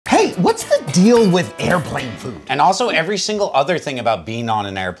what's the deal with airplane food? And also every single other thing about being on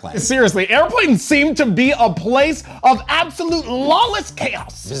an airplane. Seriously, airplanes seem to be a place of absolute lawless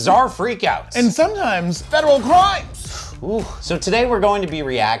chaos. Bizarre freakouts. And sometimes federal crimes. Ooh. So today we're going to be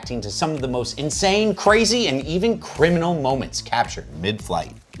reacting to some of the most insane, crazy, and even criminal moments captured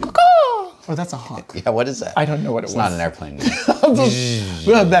mid-flight. Oh, that's a hawk. Yeah, what is that? I don't know what it was. It's not an airplane.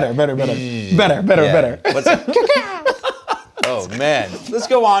 Better. Better. What's that? Oh man, let's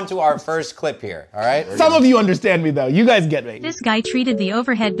go on to our first clip here, all right? Some of you understand me though, you guys get me. This guy treated the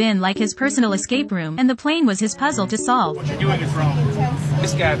overhead bin like his personal escape room, and the plane was his puzzle to solve. What you're doing is wrong.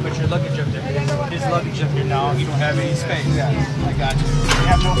 This guy put your luggage up there. His luggage up here now, you don't have any space. Yeah, I got you. You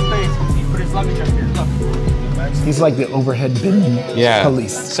have no space. He put his luggage up here, look. He's like the overhead bin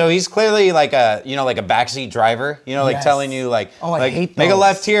police. So he's clearly like a, like a backseat driver, like telling you like, I hate make those. a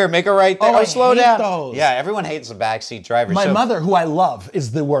left here, make a right there, slow down. Those. Yeah, everyone hates the backseat driver. My mother, who I love,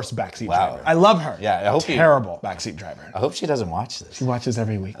 is the worst backseat driver. I love her. Yeah, I hope terrible backseat driver. I hope she doesn't watch this. She watches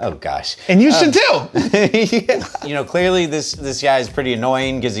every week. Oh gosh. And you should too. Yeah. Clearly this guy is pretty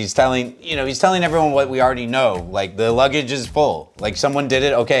annoying because he's telling everyone what we already know. Like the luggage is full. Like someone did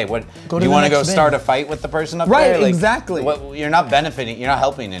it. Okay, what do you want to go start a fight with the person up there? Right, Like, exactly. You're not benefiting. You're not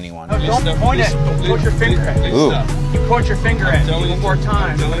helping anyone. No, don't point it. Point your finger at it. Ooh. You point your finger at it one more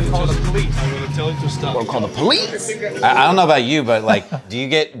time. I'm gonna call the police. I'm gonna tell you to stop. We'll call the police. I don't know about you, but like, do you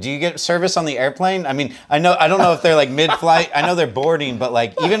get service on the airplane? I mean, I don't know if they're like mid-flight. I know they're boarding, but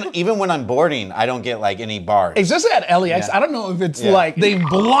like even when I'm boarding, I don't get like any bars. It's just at LAX. I don't know if it's like they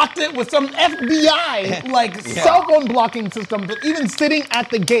blocked it with some FBI like cell phone blocking system, but even sitting at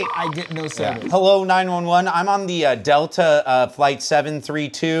the gate, I get no service. Hello, 911. I'm on the Delta flight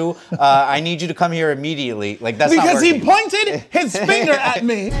 732. I need you to come here immediately. Like that's not because working. he pointed his finger at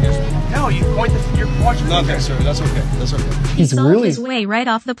me. No, you point your finger. Okay, sir, that's okay. That's okay. He solved his way right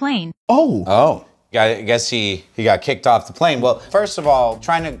off the plane. Oh. I guess he got kicked off the plane. Well, first of all,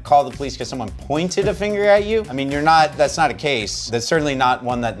 trying to call the police because someone pointed a finger at you. I mean, that's not a case. That's certainly not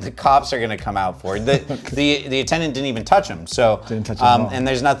one that the cops are gonna come out for. The attendant didn't even touch him. So, didn't touch him at all. And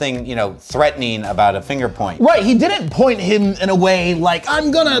there's nothing, threatening about a finger point. Right, he didn't point him in a way like,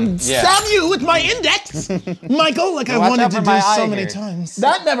 I'm gonna stab you with my index, Michael, like I wanted to do so many times.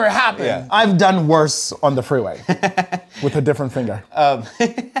 That never happened. Yeah. I've done worse on the freeway with a different finger.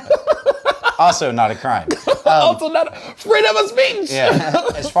 Also not a crime. Also not freedom of speech. Yeah.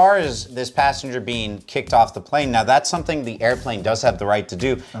 As far as this passenger being kicked off the plane, now that's something the airplane does have the right to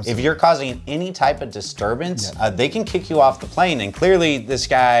do. Absolutely. If you're causing any type of disturbance, they can kick you off the plane. And clearly this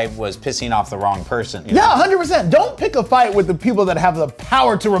guy was pissing off the wrong person. Yeah, 100%. Don't pick a fight with the people that have the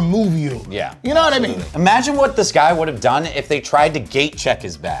power to remove you. Yeah. You know what I mean? Imagine what this guy would have done if they tried to gate check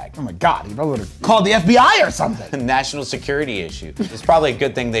his bag. Oh my God, he probably would have called the FBI or something. National security issue. It's probably a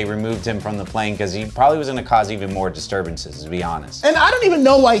good thing they removed him from the plane because he probably was gonna cause even more disturbances, to be honest. And I don't even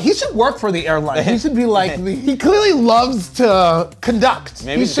know why. He should work for the airline. He should be like, he clearly loves to conduct.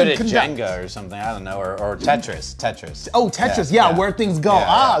 Maybe he's good at Jenga or something, I don't know, or Tetris. Oh, Tetris, yeah, where things go.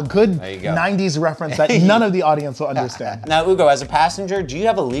 Good 90s reference that none of the audience will understand. Now, Ugo, as a passenger, do you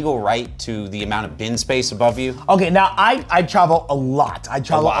have a legal right to the amount of bin space above you? Okay, now I travel a lot. I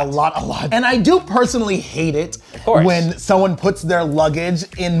travel a lot. And I do personally hate it when someone puts their luggage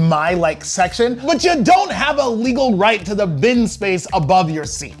in my section, but you don't have a legal right to the bin space above your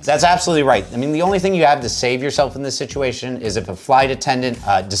seat. That's absolutely right. I mean, the only thing you have to save yourself in this situation is if a flight attendant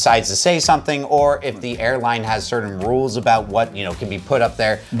decides to say something, or if the airline has certain rules about what can be put up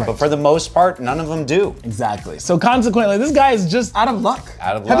there. Right. But for the most part, none of them do. Exactly. So consequently, this guy is just out of luck.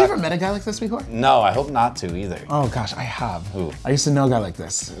 Out of luck. Have you ever met a guy like this before? No, I hope not to either. Oh gosh, I have. Who? I used to know a guy like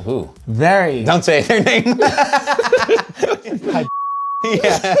this. Who? Very. Don't say their name.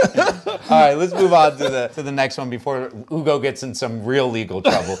 Yeah. All right, let's move on to the next one before Ugo gets in some real legal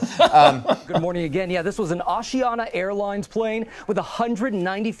trouble. Good morning again. Yeah, this was an Oceana Airlines plane with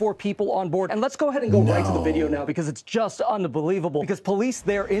 194 people on board. And let's go ahead and go right to the video now because it's just unbelievable. Because police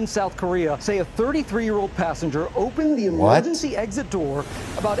there in South Korea say a 33-year-old passenger opened the emergency exit door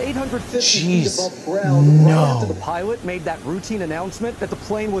about 850 feet above ground right after the pilot made that routine announcement that the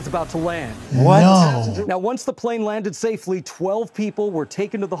plane was about to land. What? No. Now, once the plane landed safely, 12 people were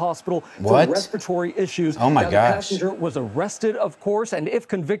taken to the hospital for respiratory issues. Oh my gosh. The passenger was arrested, of course, and if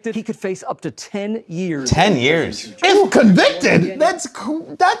convicted, he could face up to 10 years. 10 years? If convicted?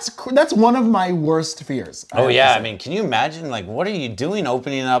 That's one of my worst fears. Oh yeah, I mean, can you imagine, what are you doing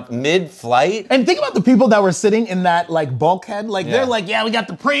opening up mid-flight? And think about the people that were sitting in that bulkhead. They're like, yeah, we got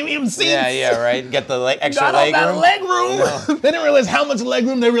the premium seats. Yeah, right. Get the extra leg room. Leg room. No. They didn't realize how much leg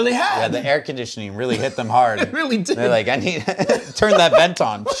room they really had. Yeah, the air conditioning really hit them hard. It really did. They're like, I need turn that vent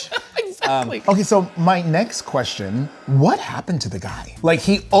on. Exactly. Okay, so my next question, what happened to the guy? Like,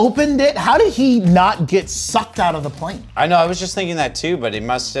 he opened it, how did he not get sucked out of the plane? I know, I was just thinking that too, but he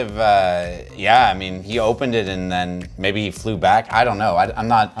must have, yeah, I mean, he opened it and then maybe he flew back. I don't know,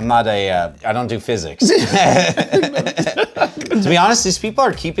 I don't do physics. To be honest, these people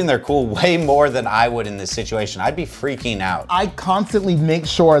are keeping their cool way more than I would in this situation. I'd be freaking out. I constantly make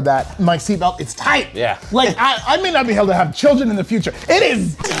sure that my seatbelt is tight. Yeah. Like, I may not be able to have children in the future. It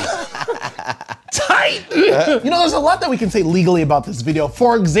is tight. You know, there's a lot that we can say legally about this video.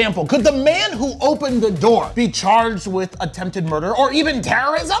 For example, could the man who opened the door be charged with attempted murder or even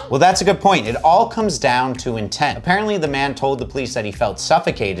terrorism? Well, that's a good point. It all comes down to intent. Apparently, the man told the police that he felt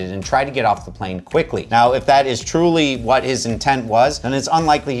suffocated and tried to get off the plane quickly. Now, if that is truly what his intent was, then it's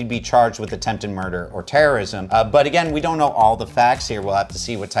unlikely he'd be charged with attempted murder or terrorism. But again, we don't know all the facts here. We'll have to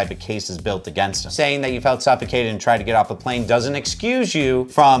see what type of case is built against him. Saying that you felt suffocated and tried to get off the plane doesn't excuse you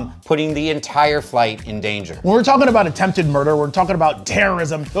from putting the entire flight in danger. When we're talking about attempted murder, we're talking about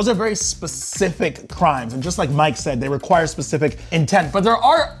terrorism. Those are very specific crimes. And just like Mike said, they require specific intent. But there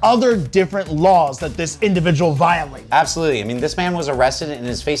are other different laws that this individual violates. Absolutely. I mean, this man was arrested and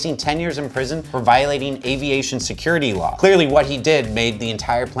is facing 10 years in prison for violating aviation security law. Clearly, what he did made the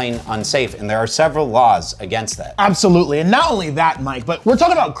entire plane unsafe, and there are several laws against that. Absolutely. And not only that, Mike, but we're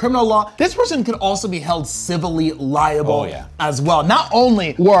talking about criminal law. This person could also be held civilly liable as well. Not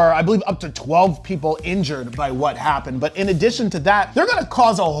only were, I believe, up to 12 people injured by what happened, but in addition to that, they're gonna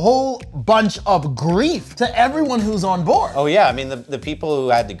cause a whole bunch of grief to everyone who's on board. Oh yeah, I mean, the people who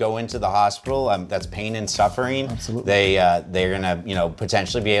had to go into the hospital, that's pain and suffering. Absolutely. They're gonna, you know,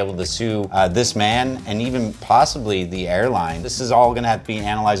 potentially be able to sue this man and even possibly the airline. This is all gonna have to be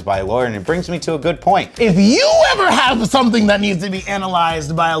analyzed by a lawyer, and it brings me to a good point. If you ever have something that needs to be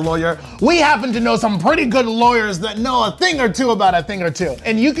analyzed by a lawyer, we happen to know some pretty good lawyers that know a thing or two about a thing or two.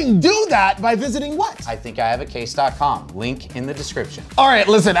 And you can do that by visiting what? IthinkIHaveACase.com. Link in the description. All right,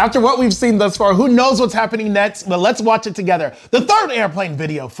 listen, after what we've seen thus far, who knows what's happening next, but let's watch it together. The third airplane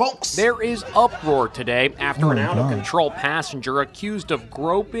video, folks. There is uproar today after an out-of-control passenger accused of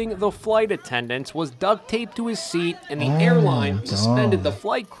groping the flight attendants was duct taped to his seat and the airline suspended the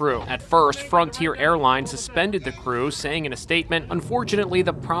flight crew. At first, Frontier Airlines suspended the crew, saying in a statement, "Unfortunately,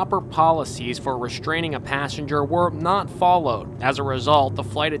 the proper policies for restraining a passenger were not followed. As a result, the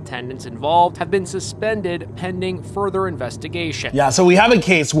flight attendants involved have been suspended pending further investigation." Yeah, so we have a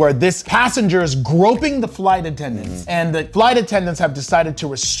case where this passenger is groping the flight attendants, and the flight attendants have decided to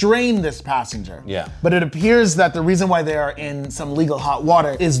restrain this passenger. Yeah. But it appears that the reason why they are in some legal hot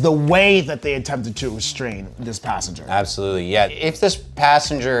water is the way that they attempted to restrain this passenger. Absolutely, yeah. If this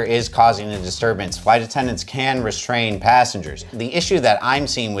passenger is causing a disturbance, flight attendants can restrain passengers. The issue that I'm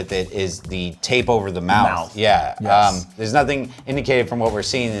seeing with it is the tape over the mouth. Yeah, Yes. there's nothing indicated from what we're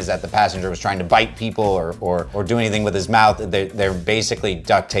seeing is that the passenger was trying to bite people or do anything with his mouth. They're basically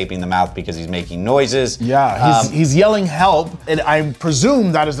duct taping the mouth because he's making noises. Yeah, he's yelling help, and I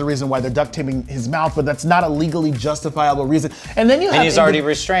presume that is the reason why they're duct taping his mouth, but that's not a legally justifiable reason. And then you have— And he's already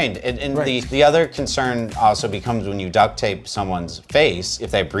restrained. And the other concern also becomes when you duct tape someone's face,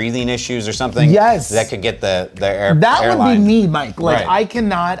 if they have breathing issues or something, yes, that could get the airline. That would be me, Mike. Like, right.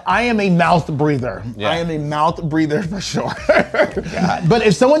 I am a mouth breather. Yeah. I am a mouth breather for sure. But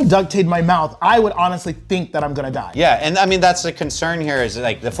if someone duct taped my mouth, I would honestly think that I'm gonna die. Yeah, and I mean, that's the concern here is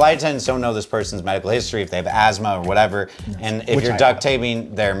like the flight attendants don't know this person's medical history, if they have asthma or whatever, and if you're duct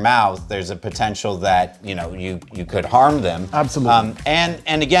taping their mouth, there's a potential that, you know, you could harm them. Absolutely.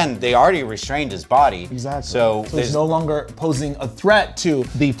 And again, they already restrained his body. Exactly. So he's no longer posing a threat to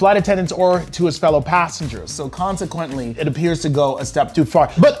the flight attendants or to his fellow passengers. So consequently, it appears to go a step too far.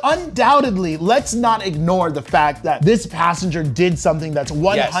 But undoubtedly, let's not ignore the fact that this passenger did something that's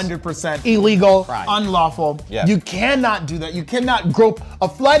 100% illegal, unlawful. Yeah. You cannot do that. You cannot grope a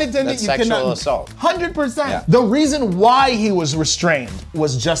flight attendant. That's you sexual cannot, assault. 100%. Yeah. The reason why he was restrained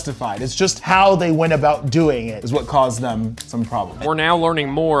was justified. It's just how they went about doing it is what caused them some problems. We're now learning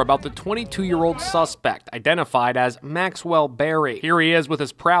more about the 22-year-old suspect, identified as Maxwell Berry. Here he is with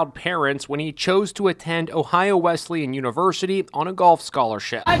his proud parents when he chose to attend Ohio Wesleyan University on a golf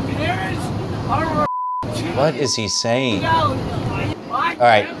scholarship. My parents are what is he saying? All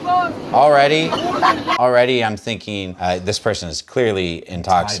right, already I'm thinking this person is clearly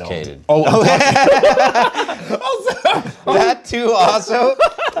intoxicated. That too also?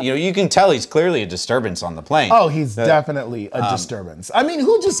 You know, you can tell he's clearly a disturbance on the plane. Oh, he's definitely a disturbance. I mean,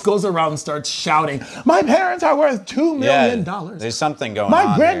 who just goes around and starts shouting, "My parents are worth $2 million. There's something going on.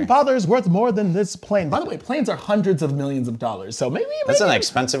 My grandfather's worth more than this plane." By the way, planes are hundreds of millions of dollars, so maybe that's an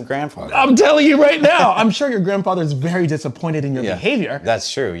expensive grandfather. I'm telling you right now. I'm sure your grandfather's very disappointed in your behavior. That's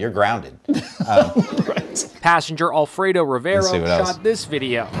true. You're grounded. Passenger Alfredo Rivero shot this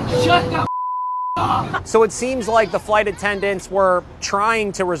video. Shut the So it seems like the flight attendants were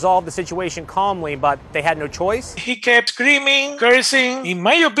trying to resolve the situation calmly, but they had no choice. He kept screaming, cursing. In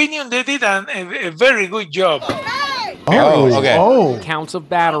my opinion, they did a very good job. Oh, okay. Oh. Counts of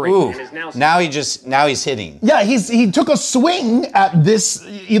battery. Ooh. Now he's hitting. Yeah, he took a swing at this,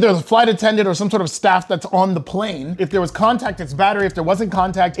 either the flight attendant or some sort of staff that's on the plane. If there was contact, it's battery. If there wasn't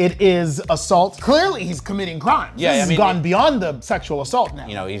contact, it is assault. Clearly, he's committing crimes. Yeah, this has gone beyond the sexual assault now.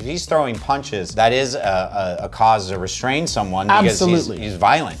 You know, if he's throwing punches, that is a cause to restrain someone because he's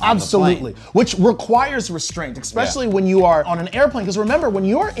violent. Absolutely. Which requires restraint, especially when you are on an airplane. Because remember, when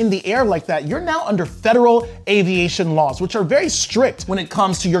you're in the air like that, you're now under federal aviation laws, which are very strict when it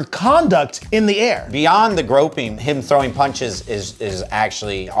comes to your conduct in the air. Beyond the groping, him throwing punches is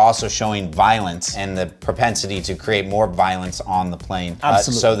actually also showing violence and the propensity to create more violence on the plane.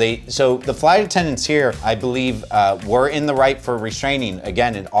 Absolutely. So the flight attendants here, I believe, were in the right for restraining.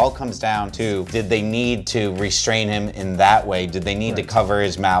 Again, it all comes down to, did they need to restrain him in that way? Did they need to cover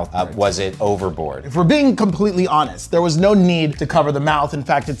his mouth? Was it overboard? If we're being completely honest, there was no need to cover the mouth. In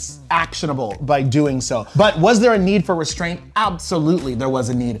fact, it's actionable by doing so. But was there a need for restraint? Absolutely, there was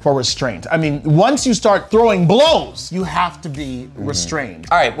a need for restraint. I mean, once you start throwing blows, you have to be restrained.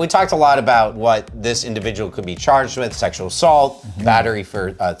 All right, we talked a lot about what this individual could be charged with: sexual assault, battery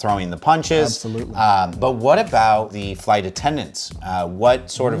for throwing the punches. Absolutely. But what about the flight attendants? What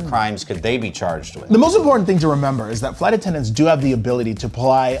sort of crimes could they be charged with? The most important thing to remember is that flight attendants do have the ability to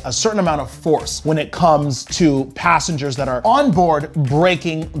apply a certain amount of force when it comes to passengers that are on board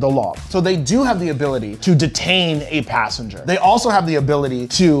breaking the law. So they do have the ability to detain a passenger. They also have the ability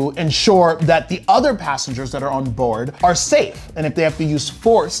to ensure that the other passengers that are on board are safe. And if they have to use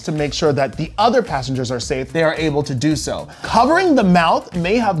force to make sure that the other passengers are safe, they are able to do so. Covering the mouth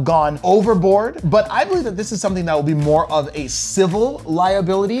may have gone overboard, but I believe that this is something that will be more of a civil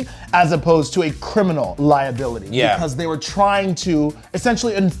liability as opposed to a criminal liability. Yeah. Because they were trying to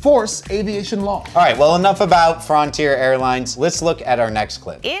essentially enforce aviation law. All right, well, enough about Frontier Airlines. Let's look at our next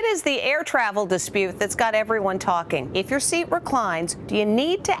clip. It is the air travel dispute that's got everyone talking. If your seat reclines, do you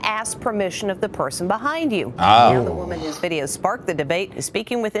need to ask permission of the person behind you? Now the woman whose video sparked the debate is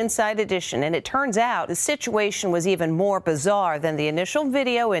speaking with Inside Edition, and it turns out the situation was even more bizarre than the initial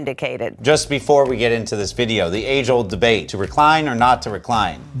video indicated. Just before we get into this video, the age-old debate, to recline or not to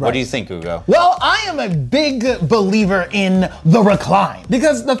recline. Right. What do you think, Hugo? Well, I am a big believer in the recline,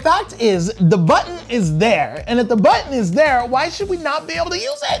 because the fact is the button is there, and if the button is there, why should we not be able to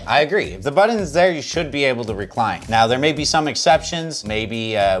use it? I agree. If the button is there, you should be able to recline. Now, there may be some exceptions.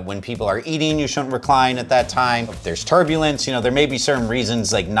 Maybe when people are eating, you shouldn't recline at that time. If there's turbulence, you know, there may be certain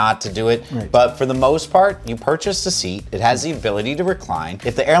reasons like not to do it. Right. But for the most part, you purchased a seat. It has the ability to recline.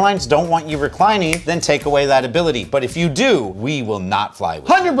 If the airlines don't want you reclining, then take away that ability. But if you do, we will not fly with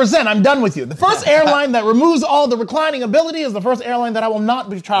you. 100%, I'm done with you. The first airline that removes all the reclining ability is the first airline that I will not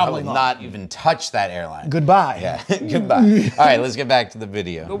be traveling on. I will not even touch that airline. Goodbye. Yeah, goodbye. All right, let's get back to the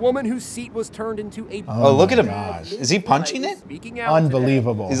video. The woman whose seat was turned into a... Oh, look at him. Gosh. Is he punching it?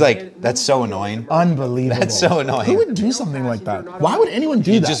 Unbelievable. He's like, that's so annoying. Unbelievable. That's so annoying. Who would do something like that? Why would anyone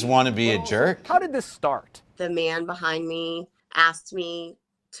do that? You just want to be a jerk? How did this start? The man behind me asked me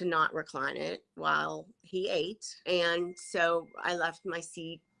to not recline it while he ate. And so I left my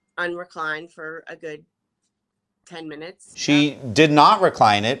seat unreclined for a good 10 minutes. She did not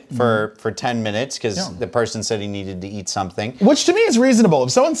recline it for 10 minutes because the person said he needed to eat something. Which to me is reasonable.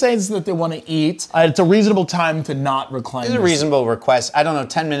 If someone says that they want to eat, it's a reasonable time to not recline. It's a reasonable request. I don't know,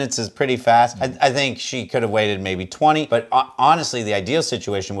 10 minutes is pretty fast. I think she could have waited maybe 20, but honestly, the ideal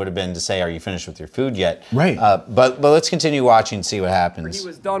situation would have been to say, are you finished with your food yet? Right. But let's continue watching and see what happens. He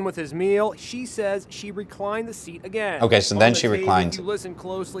was done with his meal. She says she reclined the seat again. Okay, so then she reclined. If you listen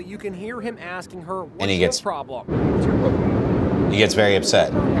closely, you can hear him asking her, what's your problem? He gets very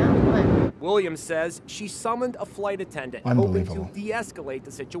upset. Williams says she summoned a flight attendant, hoping to de-escalate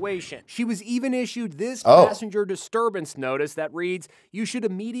the situation. She was even issued this passenger disturbance notice that reads, you should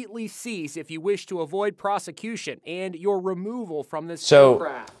immediately cease if you wish to avoid prosecution and your removal from this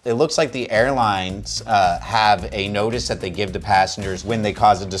aircraft. It looks like the airlines have a notice that they give to passengers when they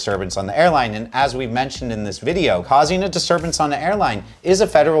cause a disturbance on the airline. And as we mentioned in this video, causing a disturbance on the airline is a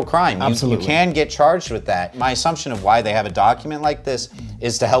federal crime. Absolutely. You can get charged with that. My assumption of why they have a document like this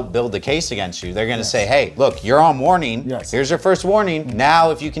is to help build the case case against you. They're gonna say, hey, look, you're on warning. Here's your first warning.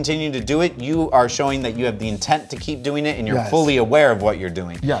 Now, if you continue to do it, you are showing that you have the intent to keep doing it and you're fully aware of what you're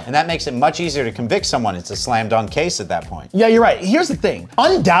doing. And that makes it much easier to convict someone. It's a slam dunk case at that point. Yeah, you're right. Here's the thing.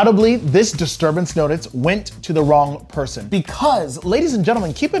 Undoubtedly, this disturbance notice went to the wrong person because, ladies and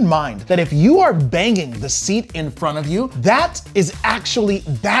gentlemen, keep in mind that if you are banging the seat in front of you, that is actually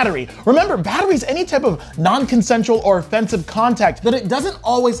battery. Remember, battery is any type of non-consensual or offensive contact, that it doesn't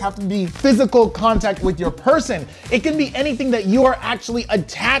always have to be physical contact with your person. It can be anything that you are actually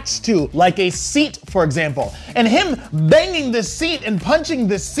attached to, like a seat, for example. And him banging this seat and punching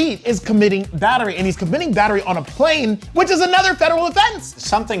this seat is committing battery, and he's committing battery on a plane, which is another federal offense.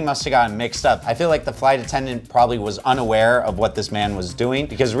 Something must have gotten mixed up. I feel like the flight attendant probably was unaware of what this man was doing,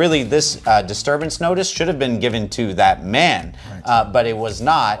 because really this disturbance notice should have been given to that man, but it was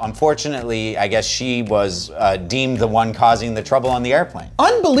not. Unfortunately, I guess she was deemed the one causing the trouble on the airplane.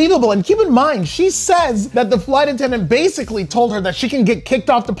 Unbelievable, and keep in mind, she says that the flight attendant basically told her that she can get kicked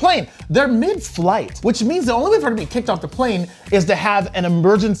off the plane. They're mid-flight, which means the only way for her to be kicked off the plane is to have an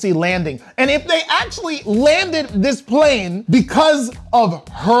emergency landing. And if they actually landed this plane because of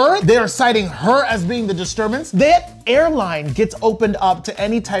her, they are citing her as being the disturbance, that airline gets opened up to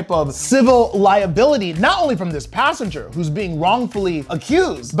any type of civil liability, not only from this passenger who's being wrongfully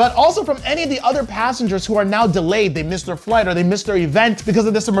accused, but also from any of the other passengers who are now delayed. They missed their flight or they missed their event because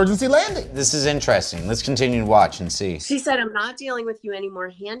of this emergency landing. This is interesting. Let's continue to watch and see. She said, I'm not dealing with you anymore,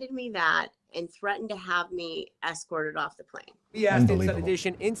 handed me that, and threatened to have me escorted off the plane. We asked Inside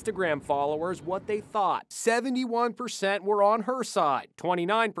Edition Instagram followers what they thought. 71% were on her side.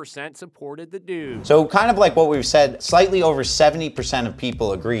 29% supported the dude. So kind of like what we've said, slightly over 70% of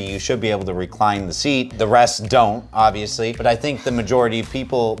people agree you should be able to recline the seat. The rest don't, obviously. But I think the majority of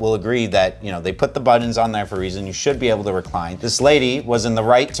people will agree that, you know, they put the buttons on there for a reason. You should be able to recline. This lady was in the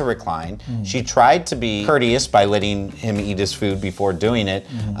right to recline. She tried to be courteous by letting him eat his food before doing it.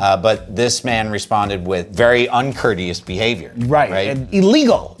 But this man responded with very uncourteous behavior. Right, and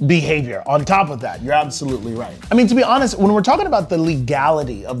illegal behavior on top of that. You're absolutely right. I mean, to be honest, when we're talking about the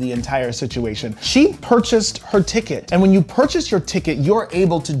legality of the entire situation, she purchased her ticket. And when you purchase your ticket, you're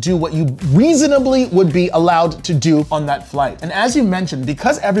able to do what you reasonably would be allowed to do on that flight. And as you mentioned,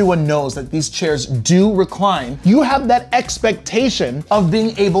 because everyone knows that these chairs do recline, you have that expectation of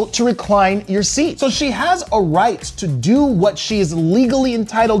being able to recline your seat. So she has a right to do what she is legally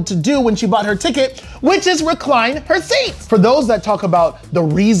entitled to do when she bought her ticket, which is recline her seat. For those that talk about the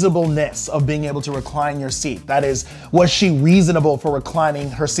reasonableness of being able to recline your seat, that is, was she reasonable for reclining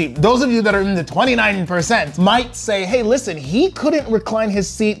her seat? Those of you that are in the 29% might say, hey, listen, he couldn't recline his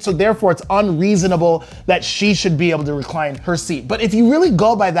seat, so therefore it's unreasonable that she should be able to recline her seat. But if you really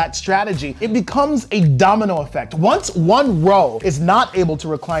go by that strategy, it becomes a domino effect. Once one row is not able to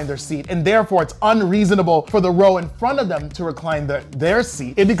recline their seat, and therefore it's unreasonable for the row in front of them to recline their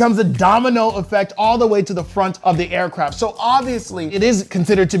seat, it becomes a domino effect all the way to the front of the aircraft. So obviously it is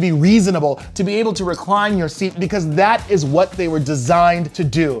considered to be reasonable to be able to recline your seat because that is what they were designed to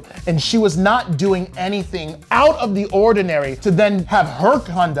do. And she was not doing anything out of the ordinary to then have her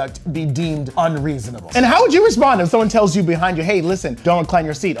conduct be deemed unreasonable. And how would you respond if someone tells you behind you, hey, listen, don't recline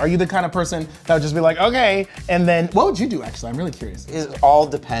your seat? Are you the kind of person that would just be like, okay, and then what would you do actually? I'm really curious. It all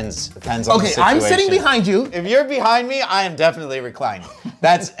depends on the situation. I'm sitting behind you. If you're behind me, I am definitely reclining.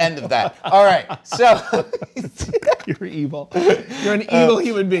 That's end of that. All right, so. You're evil. You're an evil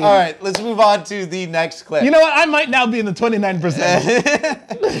human being. All right, let's move on to the next clip. You know what? I might now be in the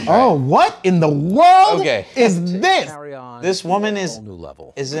 29%. Oh, what in the world is this? This woman is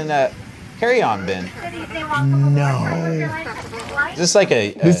in a carry-on bin. No. This like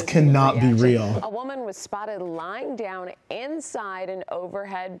this cannot be real. A woman was spotted lying down inside an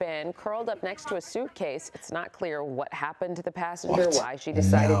overhead bin, curled up next to a suitcase. It's not clear what happened to the passenger, why she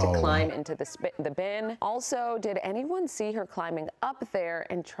decided to climb into the bin. Also, did anyone see her climbing up there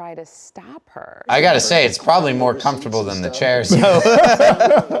and try to stop her? I gotta say, it's probably more comfortable than the chairs.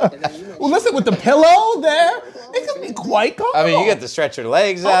 Well, listen, with the pillow there, it could be quite comfortable. I mean, you get to stretch your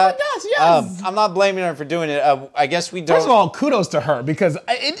legs out. Oh my gosh, yes. I'm not blaming her for doing it. I guess we don't. First of all, kudos to her because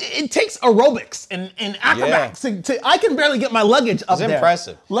it takes aerobics and acrobatics. I can barely get my luggage up there. It's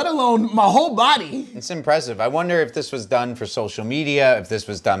impressive. Let alone my whole body. It's impressive. I wonder if this was done for social media, if this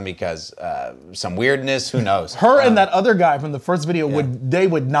was done because some weirdness, who knows? Her and that other guy from the first video,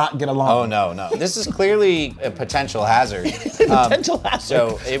 would not get along. Oh, no. This is clearly a potential hazard. Potential hazard.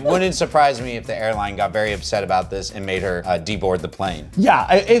 So it wouldn't surprise me if the airline got very upset about this and made her deboard the plane. Yeah,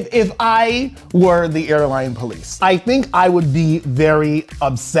 if I were the airline police, I think I would be very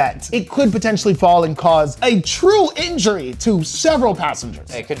upset jet, it could potentially fall and cause a true injury to several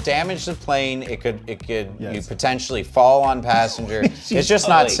passengers. It could damage the plane. It could you potentially fall on passenger. It's just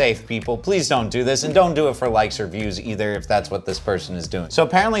not safe, people. Please don't do this, and don't do it for likes or views either if that's what this person is doing. So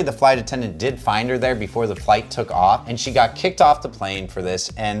apparently the flight attendant did find her there before the flight took off, and she got kicked off the plane for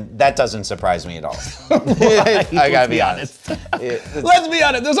this, and that doesn't surprise me at all. Right, I gotta be honest. Let's be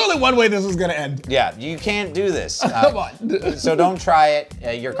honest, there's only one way this is gonna end. Yeah, you can't do this. Come on. So don't try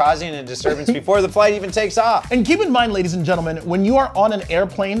it. You're causing a disturbance before the flight even takes off. And keep in mind, ladies and gentlemen, when you are on an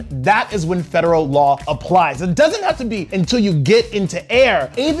airplane, that is when federal law applies. It doesn't have to be until you get into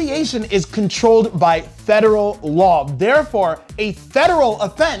air. Aviation is controlled by federal law. Therefore, a federal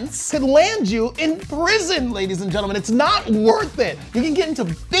offense could land you in prison, ladies and gentlemen. It's not worth it. You can get into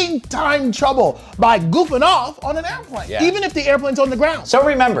big time trouble by goofing off on an airplane, even if the airplane's on the ground. So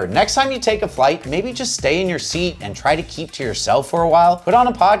remember, next time you take a flight, maybe just stay in your seat and try to keep to yourself for a while. Put on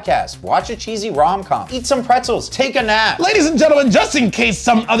a podcast, watch a cheesy rom-com, eat some pretzels, take a nap. Ladies and gentlemen, just in case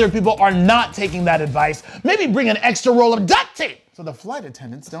some other people are not taking that advice, maybe bring an extra roll of duct tape so the flight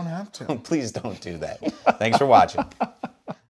attendants don't have to. Please don't do that. Thanks for watching.